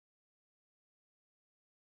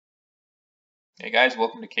Hey guys,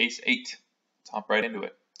 welcome to case 8. Let's hop right into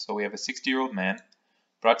it. So we have a 60-year-old man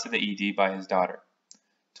brought to the ED by his daughter.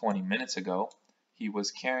 20 minutes ago, he was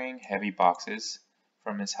carrying heavy boxes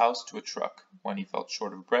from his house to a truck when he felt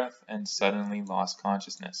short of breath and suddenly lost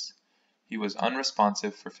consciousness. He was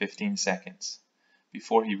unresponsive for 15 seconds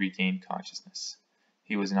before he regained consciousness.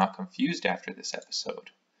 He was not confused after this episode.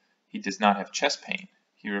 He does not have chest pain.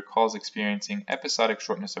 He recalls experiencing episodic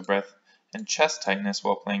shortness of breath and chest tightness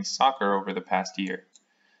while playing soccer over the past year.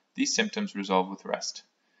 These symptoms resolve with rest.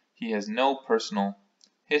 He has no personal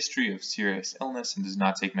history of serious illness and does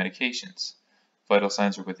not take medications. Vital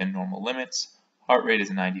signs are within normal limits. Heart rate is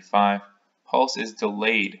 95. Pulse is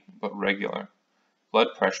delayed but regular. Blood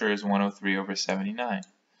pressure is 103/79.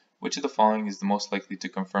 Which of the following is the most likely to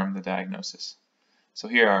confirm the diagnosis? So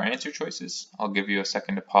here are our answer choices. I'll give you a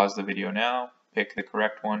second to pause the video now, pick the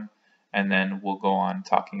correct one, and then we'll go on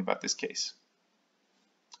talking about this case.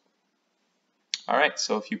 Alright,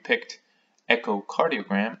 so if you picked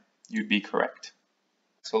echocardiogram, you'd be correct.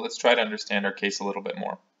 So let's try to understand our case a little bit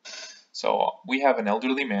more. So we have an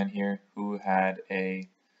elderly man here who had a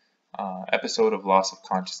episode of loss of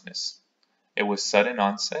consciousness. It was sudden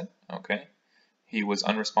onset, okay? He was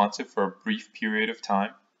unresponsive for a brief period of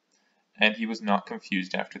time, and he was not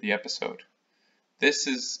confused after the episode. This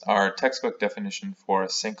is our textbook definition for a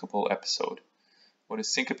syncopal episode. What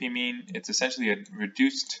does syncope mean? It's essentially a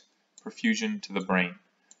reduced perfusion to the brain.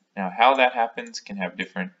 Now, how that happens can have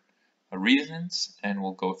different reasons, and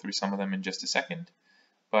we'll go through some of them in just a second.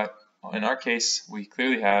 But in our case, we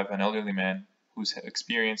clearly have an elderly man who's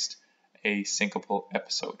experienced a syncopal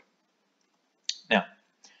episode. Now,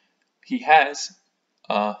 he has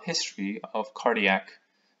a history of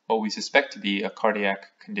what we suspect to be a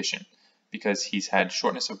cardiac condition, because he's had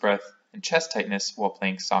shortness of breath and chest tightness while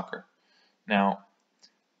playing soccer. Now,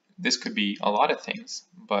 this could be a lot of things,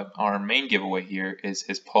 but our main giveaway here is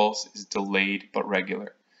his pulse is delayed but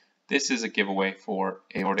regular. This is a giveaway for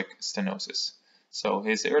aortic stenosis. So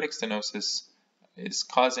his aortic stenosis is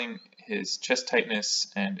causing his chest tightness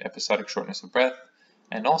and episodic shortness of breath,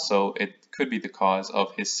 and also it could be the cause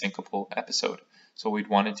of his syncopal episode. So we'd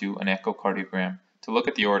want to do an echocardiogram to look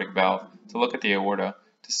at the aortic valve, to look at the aorta,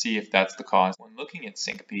 to see if that's the cause. When looking at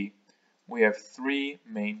syncope, we have three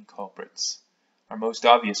main culprits. Our most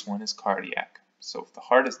obvious one is cardiac. So if the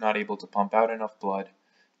heart is not able to pump out enough blood,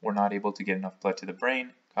 we're not able to get enough blood to the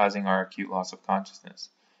brain, causing our acute loss of consciousness.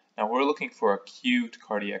 Now we're looking for acute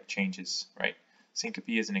cardiac changes, right?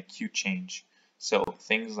 Syncope is an acute change. So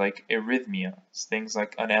things like arrhythmia, things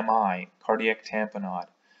like an MI, cardiac tamponade,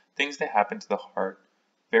 things that happen to the heart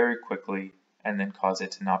very quickly and then cause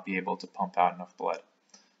it to not be able to pump out enough blood.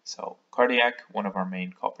 So cardiac, one of our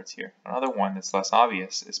main culprits here. Another one that's less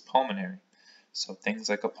obvious is pulmonary. So things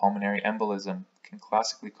like a pulmonary embolism can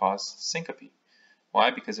classically cause syncope. Why?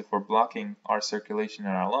 Because if we're blocking our circulation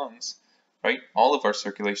in our lungs, right, all of our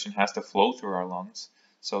circulation has to flow through our lungs.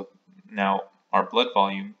 So now our blood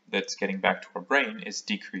volume that's getting back to our brain is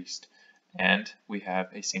decreased, and we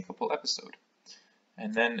have a syncopal episode.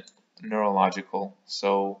 And then neurological.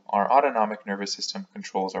 So our autonomic nervous system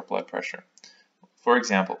controls our blood pressure. For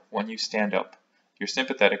example, when you stand up, your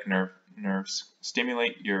sympathetic nerves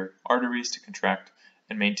stimulate your arteries to contract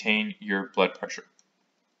and maintain your blood pressure.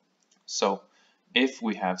 So if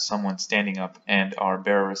we have someone standing up and our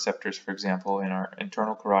baroreceptors, for example, in our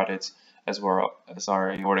internal carotids as well as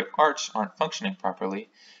our aortic arch aren't functioning properly,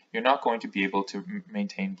 you're not going to be able to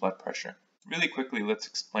maintain blood pressure. Really quickly, let's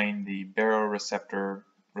explain the baroreceptor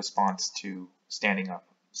response to standing up.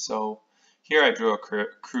 So here I drew a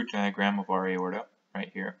crude diagram of our aorta right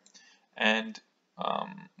here, and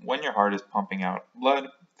when your heart is pumping out blood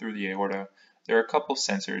through the aorta, there are a couple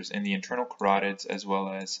sensors in the internal carotids as well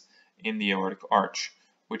as in the aortic arch,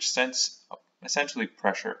 which sense essentially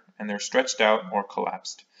pressure, and they're stretched out or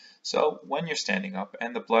collapsed. So when you're standing up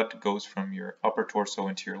and the blood goes from your upper torso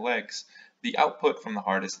into your legs, the output from the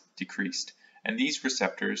heart is decreased, and these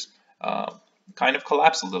receptors kind of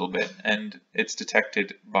collapse a little bit, and it's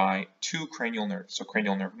detected by two cranial nerves. So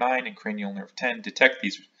cranial nerve 9 and cranial nerve 10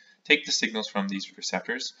 take the signals from these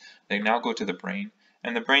receptors. They now go to the brain,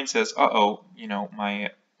 and the brain says, uh-oh,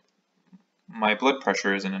 my blood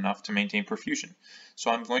pressure isn't enough to maintain perfusion.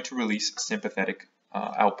 So I'm going to release sympathetic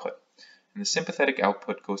output. And the sympathetic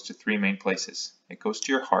output goes to three main places. It goes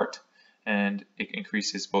to your heart, and it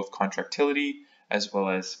increases both contractility as well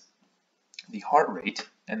as the heart rate,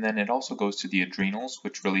 and then it also goes to the adrenals,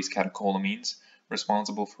 which release catecholamines,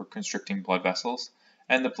 responsible for constricting blood vessels,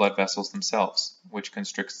 and the blood vessels themselves, which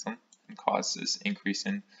constricts them and causes increase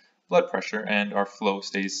in blood pressure, and our flow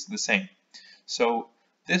stays the same. So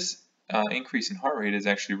this increase in heart rate is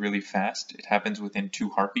actually really fast. It happens within 2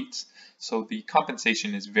 heartbeats, so the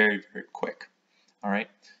compensation is very, very quick. All right,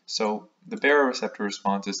 so the baroreceptor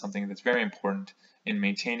response is something that's very important in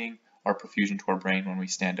maintaining our perfusion to our brain when we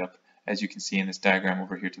stand up, as you can see in this diagram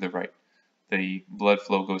over here to the right. The blood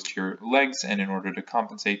flow goes to your legs, and in order to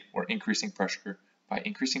compensate, we're increasing pressure by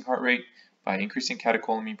increasing heart rate, by increasing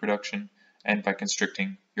catecholamine production, and by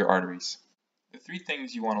constricting your arteries. The 3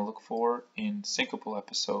 things you want to look for in syncopal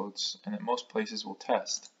episodes, and that most places will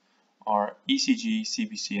test, are ECG,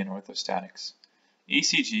 CBC, and orthostatics.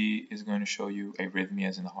 ECG is going to show you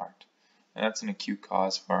arrhythmias in the heart, and that's an acute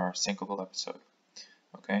cause for our syncopal episode.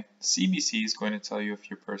 Okay, CBC is going to tell you if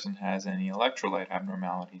your person has any electrolyte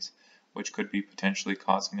abnormalities, which could be potentially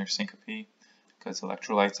causing their syncope, because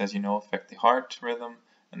electrolytes, as you know, affect the heart rhythm,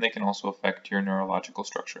 and they can also affect your neurological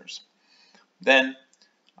structures. Then,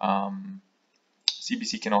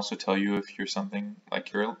 CBC can also tell you if you're something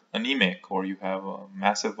like you're anemic or you have a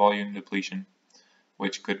massive volume depletion,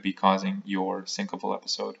 which could be causing your syncopal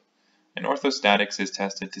episode. And orthostatics is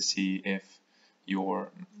tested to see if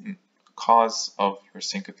your cause of your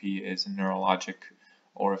syncope is neurologic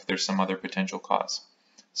or if there's some other potential cause.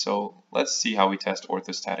 So let's see how we test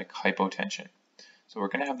orthostatic hypotension. So we're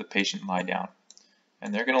going to have the patient lie down,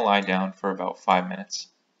 and they're going to lie down for about 5 minutes.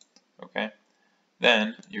 Okay?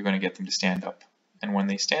 Then you're going to get them to stand up. And when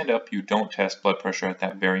they stand up, you don't test blood pressure at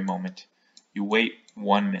that very moment. You wait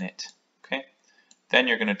 1 minute. Okay? Then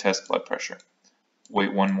you're going to test blood pressure.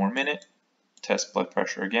 Wait 1 more minute, test blood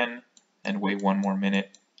pressure again, and wait 1 more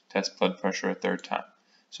minute, test blood pressure a 3rd time.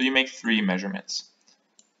 So you make 3 measurements.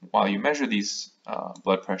 While you measure these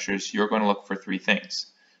blood pressures, you're going to look for 3 things.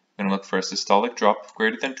 You're going to look for a systolic drop of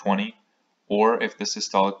greater than 20, or if the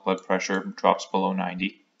systolic blood pressure drops below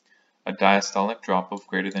 90, a diastolic drop of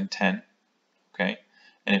greater than 10, okay?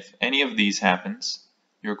 And if any of these happens,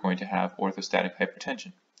 you're going to have orthostatic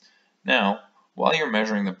hypertension. Now, while you're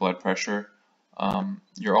measuring the blood pressure,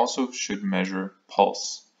 you also should measure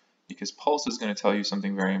pulse, because pulse is going to tell you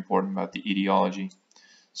something very important about the etiology.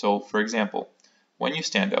 So, for example, when you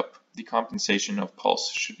stand up, the compensation of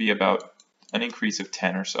pulse should be about an increase of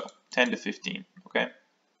 10 or so, 10 to 15, okay?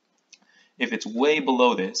 If it's way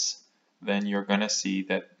below this, then you're going to see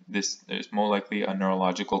that there's more likely a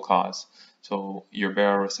neurological cause. So your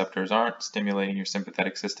baroreceptors aren't stimulating your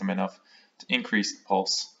sympathetic system enough to increase the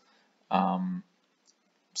pulse,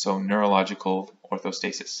 so neurological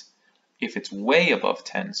orthostasis. If it's way above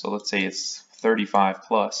 10, so let's say it's 35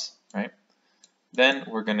 plus, right? Then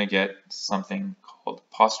we're going to get something called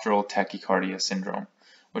postural tachycardia syndrome,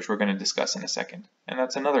 which we're going to discuss in a second. And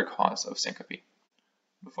that's another cause of syncope.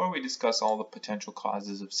 Before we discuss all the potential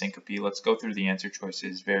causes of syncope, let's go through the answer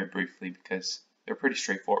choices very briefly because they're pretty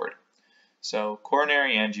straightforward. So,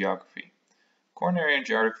 coronary angiography. Coronary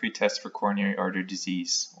angiography tests for coronary artery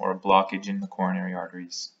disease, or a blockage in the coronary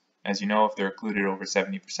arteries. As you know, if they're occluded over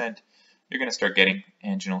 70%, you're going to start getting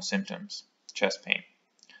anginal symptoms, chest pain.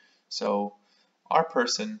 So, our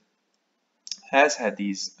person has had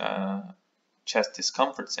these chest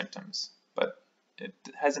discomfort symptoms, but it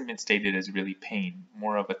hasn't been stated as really pain,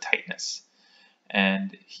 more of a tightness.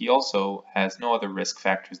 And he also has no other risk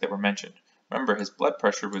factors that were mentioned. Remember, his blood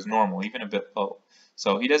pressure was normal, even a bit low.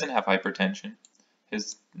 So he doesn't have hypertension.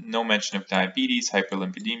 There's no mention of diabetes,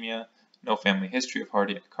 hyperlipidemia, no family history of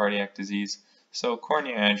cardiac disease. So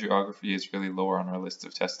coronary angiography is really lower on our list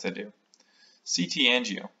of tests to do. CT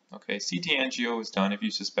angio. Okay, CT angio is done if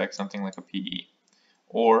you suspect something like a PE,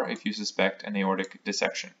 or if you suspect an aortic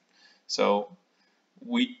dissection. So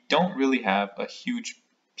we don't really have a huge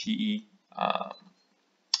PE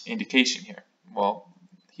indication here. Well,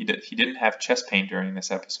 he didn't have chest pain during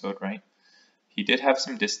this episode, right? He did have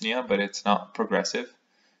some dyspnea, but it's not progressive.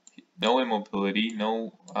 No immobility,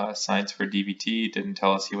 no signs for DVT, didn't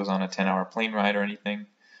tell us he was on a 10-hour plane ride or anything,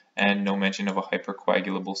 and no mention of a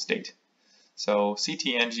hypercoagulable state. So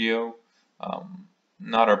CT angio,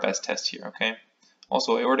 not our best test here, okay?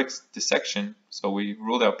 Also aortic dissection, so we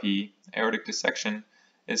ruled out PE. Aortic dissection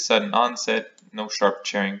is sudden onset, no sharp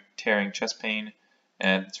tearing chest pain,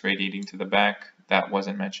 and it's radiating to the back. That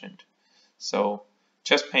wasn't mentioned. So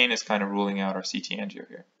chest pain is kind of ruling out our CT angio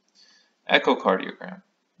here. Echocardiogram.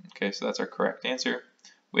 Okay, so that's our correct answer.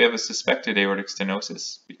 We have a suspected aortic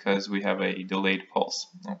stenosis because we have a delayed pulse.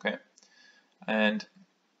 Okay, and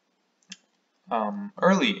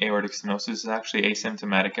early aortic stenosis is actually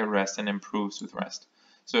asymptomatic at rest and improves with rest.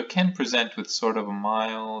 So it can present with sort of a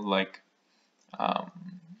mild, like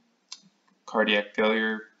cardiac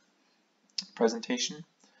failure presentation.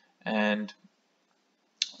 And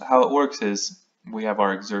how it works is we have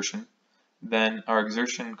our exertion, then our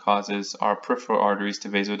exertion causes our peripheral arteries to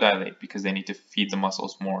vasodilate because they need to feed the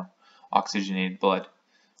muscles more oxygenated blood.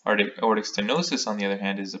 Aortic stenosis, on the other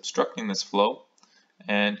hand, is obstructing this flow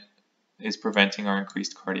and is preventing our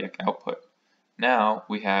increased cardiac output. Now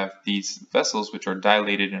we have these vessels which are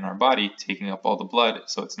dilated in our body, taking up all the blood,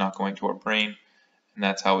 so it's not going to our brain, and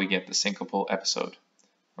that's how we get the syncopal episode.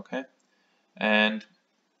 Okay? And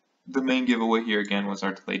the main giveaway here again was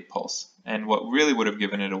our delayed pulse. And what really would have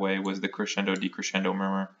given it away was the crescendo-decrescendo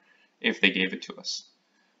murmur if they gave it to us.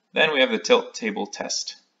 Then we have the tilt table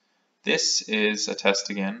test. This is a test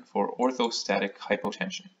again for orthostatic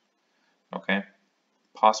hypotension. Okay?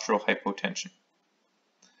 Postural hypotension.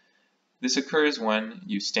 This occurs when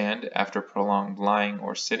you stand after prolonged lying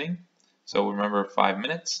or sitting. So remember 5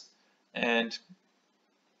 minutes. And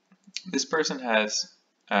this person has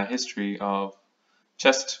a history of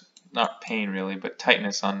chest, not pain really, but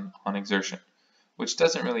tightness on exertion, which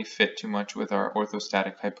doesn't really fit too much with our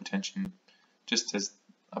orthostatic hypotension, just as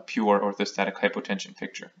a pure orthostatic hypotension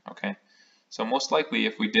picture, okay? So most likely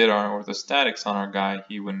if we did our orthostatics on our guy,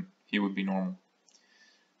 he would be normal.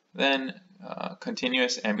 Then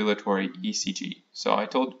continuous ambulatory ECG. So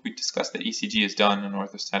we discussed that ECG is done in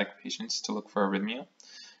orthostatic patients to look for arrhythmia,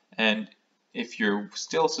 and if you're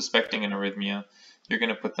still suspecting an arrhythmia, you're going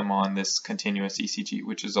to put them on this continuous ECG,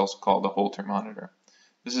 which is also called a Holter monitor.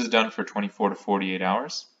 This is done for 24 to 48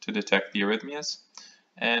 hours to detect the arrhythmias.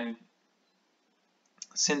 And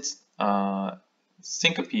since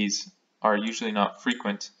syncopes are usually not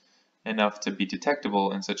frequent enough to be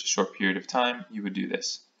detectable in such a short period of time, you would do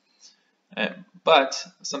this. But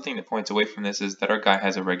something that points away from this is that our guy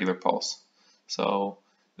has a regular pulse. So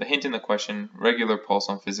the hint in the question, regular pulse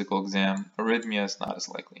on physical exam, arrhythmia is not as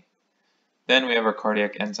likely. Then we have our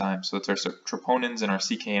cardiac enzymes, so it's our troponins and our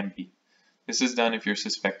CKMB. This is done if you're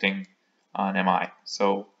suspecting an MI.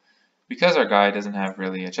 So because our guy doesn't have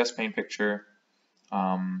really a chest pain picture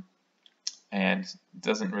and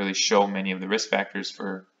doesn't really show many of the risk factors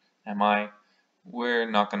for MI, we're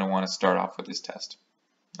not going to want to start off with this test.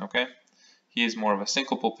 Okay? He is more of a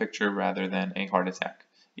syncopal picture rather than a heart attack,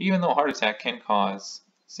 even though a heart attack can cause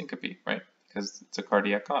syncope, right? Because it's a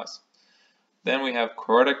cardiac cause. Then we have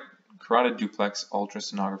carotid duplex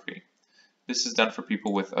ultrasonography. This is done for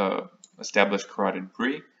people with established carotid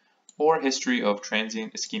brie or history of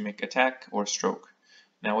transient ischemic attack or stroke.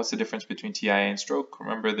 Now, what's the difference between TIA and stroke?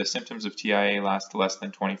 Remember, the symptoms of TIA last less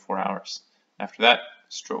than 24 hours. After that,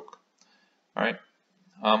 stroke. All right.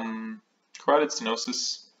 Carotid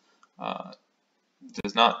stenosis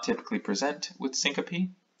does not typically present with syncope,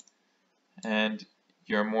 and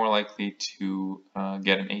you're more likely to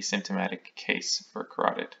get an asymptomatic case for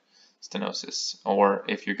carotid stenosis, or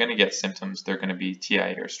if you're going to get symptoms, they're going to be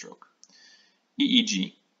TIA or stroke.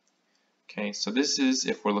 EEG. Okay, so this is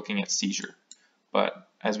if we're looking at seizure, but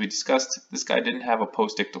as we discussed, this guy didn't have a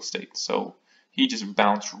postictal state, so he just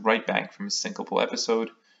bounced right back from his syncopal episode,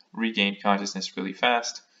 regained consciousness really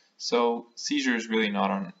fast, so seizure is really not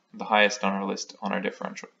on the highest on our list on our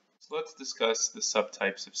differential. So let's discuss the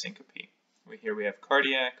subtypes of syncope. Here we have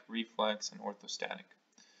cardiac, reflex, and orthostatic.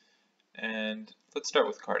 And let's start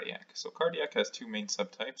with cardiac. So cardiac has two main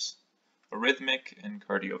subtypes, arrhythmic and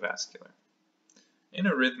cardiovascular. In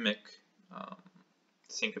arrhythmic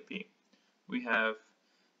syncope, we have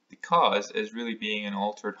the cause as really being an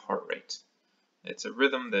altered heart rate. It's a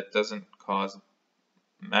rhythm that doesn't cause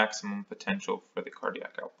maximum potential for the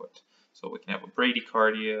cardiac output. So we can have a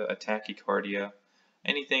bradycardia, a tachycardia,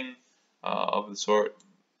 anything of the sort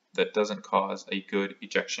that doesn't cause a good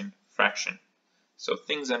ejection fraction. So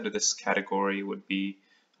things under this category would be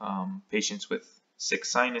patients with sick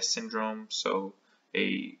sinus syndrome, so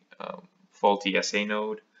a faulty SA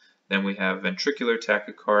node. Then we have ventricular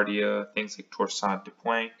tachycardia, things like torsade de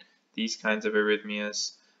pointe, these kinds of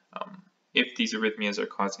arrhythmias. If these arrhythmias are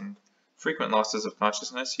causing frequent losses of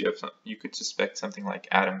consciousness, you could suspect something like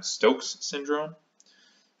Adams-Stokes syndrome.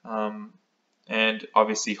 And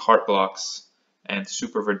obviously heart blocks and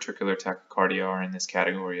supraventricular tachycardia are in this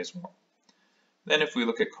category as well. Then if we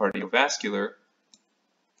look at cardiovascular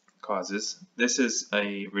causes, this is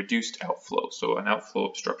a reduced outflow, so an outflow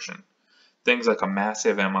obstruction. Things like a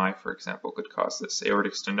massive MI, for example, could cause this.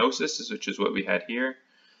 Aortic stenosis, which is what we had here.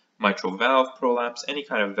 Mitral valve prolapse, any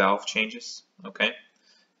kind of valve changes, okay?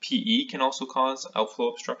 PE can also cause outflow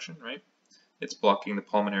obstruction, right? It's blocking the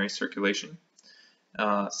pulmonary circulation.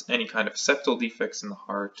 Any kind of septal defects in the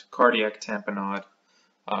heart, cardiac tamponade,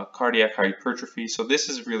 cardiac hypertrophy. So this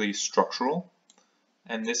is really structural,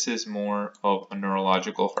 and this is more of a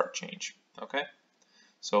neurological heart change, okay?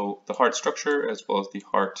 So the heart structure as well as the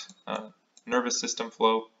heart nervous system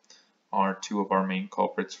flow are two of our main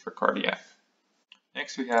culprits for cardiac.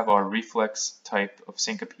 Next, we have our reflex type of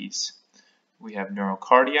syncopes. We have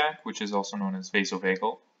neurocardiac, which is also known as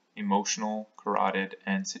vasovagal, emotional, carotid,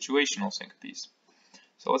 and situational syncopes.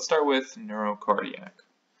 So let's start with neurocardiac.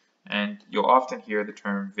 And you'll often hear the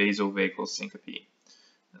term vasovagal syncope.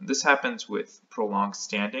 And this happens with prolonged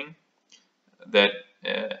standing that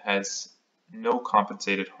has no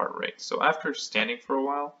compensated heart rate. So after standing for a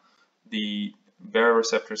while, the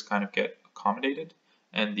baroreceptors kind of get accommodated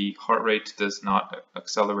and the heart rate does not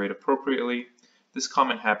accelerate appropriately. This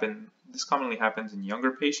commonly happens in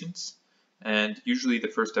younger patients, and usually the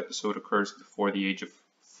first episode occurs before the age of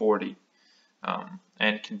 40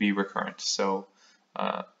 and can be recurrent. So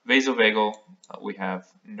vasovagal, we have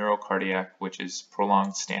neurocardiac, which is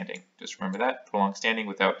prolonged standing. Just remember that, prolonged standing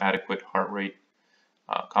without adequate heart rate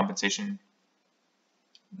compensation.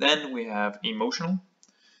 Then we have emotional.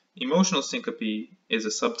 Emotional syncope is a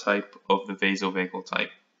subtype of the vasovagal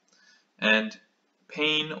type, and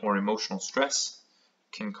pain or emotional stress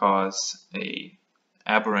can cause a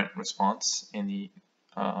aberrant response in the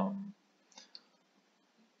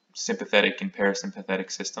sympathetic and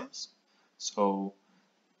parasympathetic systems. So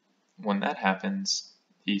when that happens,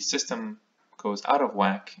 the system goes out of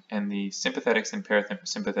whack and the sympathetics and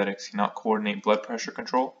parasympathetics cannot coordinate blood pressure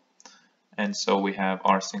control, and so we have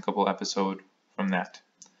our syncopal episode from that.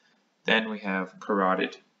 Then we have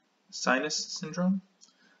carotid sinus syndrome.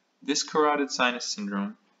 This carotid sinus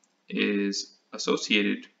syndrome is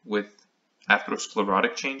associated with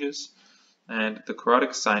atherosclerotic changes, and the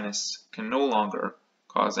carotid sinus can no longer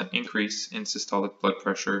cause an increase in systolic blood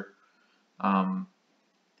pressure in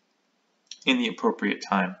the appropriate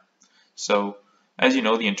time. So, as you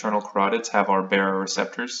know, the internal carotids have our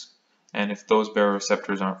baroreceptors, and if those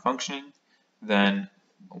baroreceptors aren't functioning, then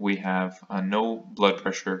we have no blood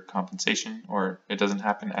pressure compensation, or it doesn't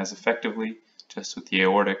happen as effectively just with the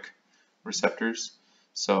aortic receptors.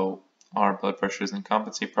 So our blood pressure doesn't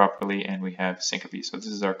compensate properly and we have syncope. So this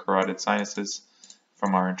is our carotid sinuses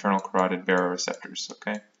from our internal carotid baroreceptors.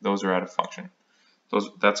 Okay, those are out of function.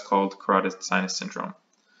 That's called carotid sinus syndrome.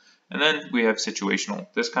 And then we have situational.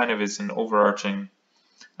 This kind of is an overarching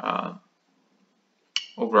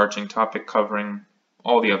topic covering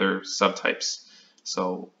all the other subtypes.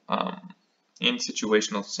 So in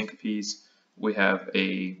situational syncopes, we have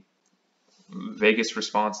a vagus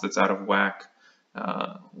response that's out of whack,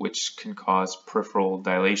 which can cause peripheral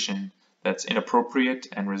dilation that's inappropriate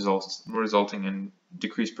and resulting in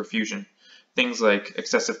decreased perfusion. Things like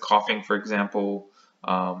excessive coughing, for example,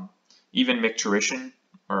 even micturition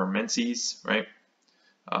or menses, right,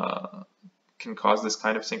 can cause this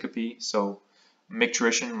kind of syncope. So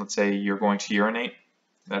micturition, let's say you're going to urinate.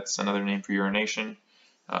 That's another name for urination.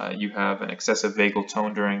 You have an excessive vagal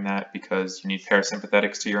tone during that because you need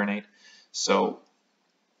parasympathetics to urinate. So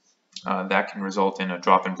that can result in a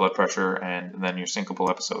drop in blood pressure and then your syncopal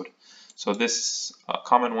episode. So this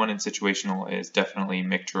common one in situational is definitely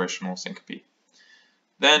micturitional syncope.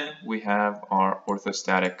 Then we have our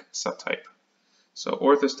orthostatic subtype. So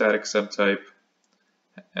orthostatic subtype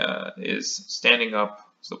is standing up,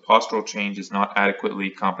 so postural change is not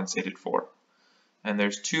adequately compensated for. And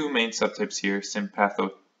there's two main subtypes here,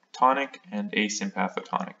 sympathotonic and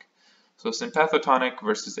asympathotonic. So sympathotonic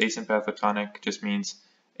versus asympathotonic just means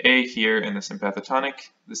A, here in the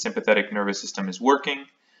sympathotonic, the sympathetic nervous system is working,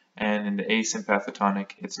 and in the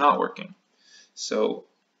asympathotonic, it's not working. So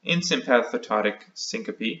in sympathotonic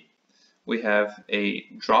syncope, we have a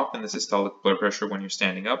drop in the systolic blood pressure when you're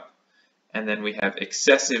standing up, and then we have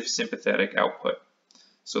excessive sympathetic output.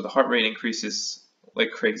 So the heart rate increases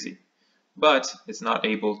like crazy, but it's not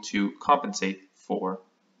able to compensate for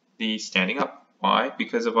the standing up. Why?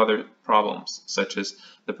 Because of other problems, such as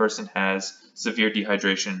the person has severe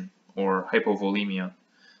dehydration or hypovolemia.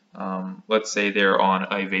 Let's say they're on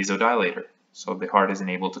a vasodilator, so the heart isn't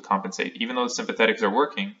able to compensate. Even though the sympathetics are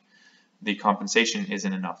working, the compensation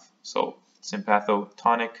isn't enough. So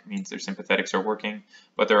sympathotonic means their sympathetics are working,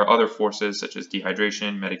 but there are other forces such as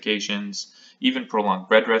dehydration, medications, even prolonged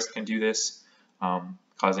bed rest can do this,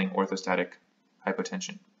 causing orthostatic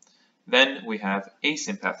hypotension. Then we have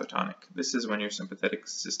asympathotonic. This is when your sympathetic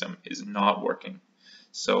system is not working.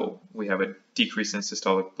 So we have a decrease in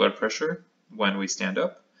systolic blood pressure when we stand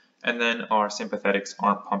up, and then our sympathetics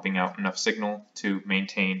aren't pumping out enough signal to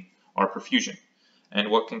maintain our perfusion. And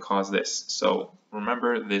what can cause this? So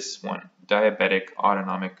remember this one, diabetic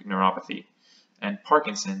autonomic neuropathy. And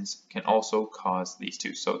Parkinson's can also cause these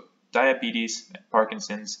two. So diabetes and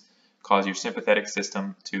Parkinson's cause your sympathetic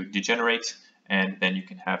system to degenerate, and then you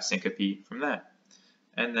can have syncope from that.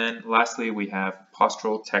 And then lastly, we have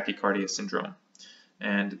postural tachycardia syndrome.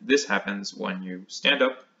 And this happens when you stand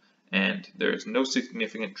up and there's no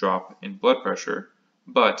significant drop in blood pressure,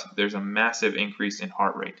 but there's a massive increase in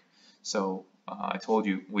heart rate. So I told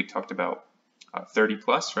you, we talked about 30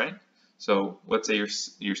 plus, right? So let's say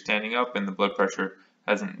you're standing up and the blood pressure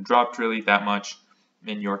hasn't dropped really that much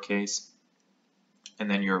in your case, and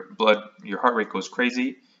then your heart rate goes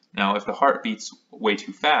crazy. Now, if the heart beats way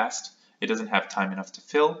too fast, it doesn't have time enough to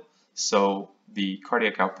fill, so the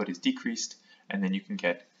cardiac output is decreased, and then you can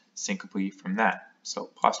get syncope from that. So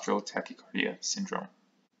postural tachycardia syndrome.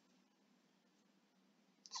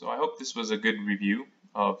 So I hope this was a good review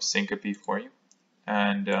of syncope for you,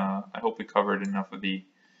 and I hope we covered enough of the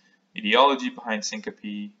etiology behind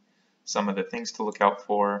syncope, some of the things to look out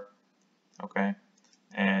for, okay,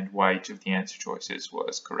 and why each of the answer choices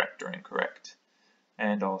was correct or incorrect.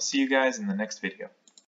 And I'll see you guys in the next video.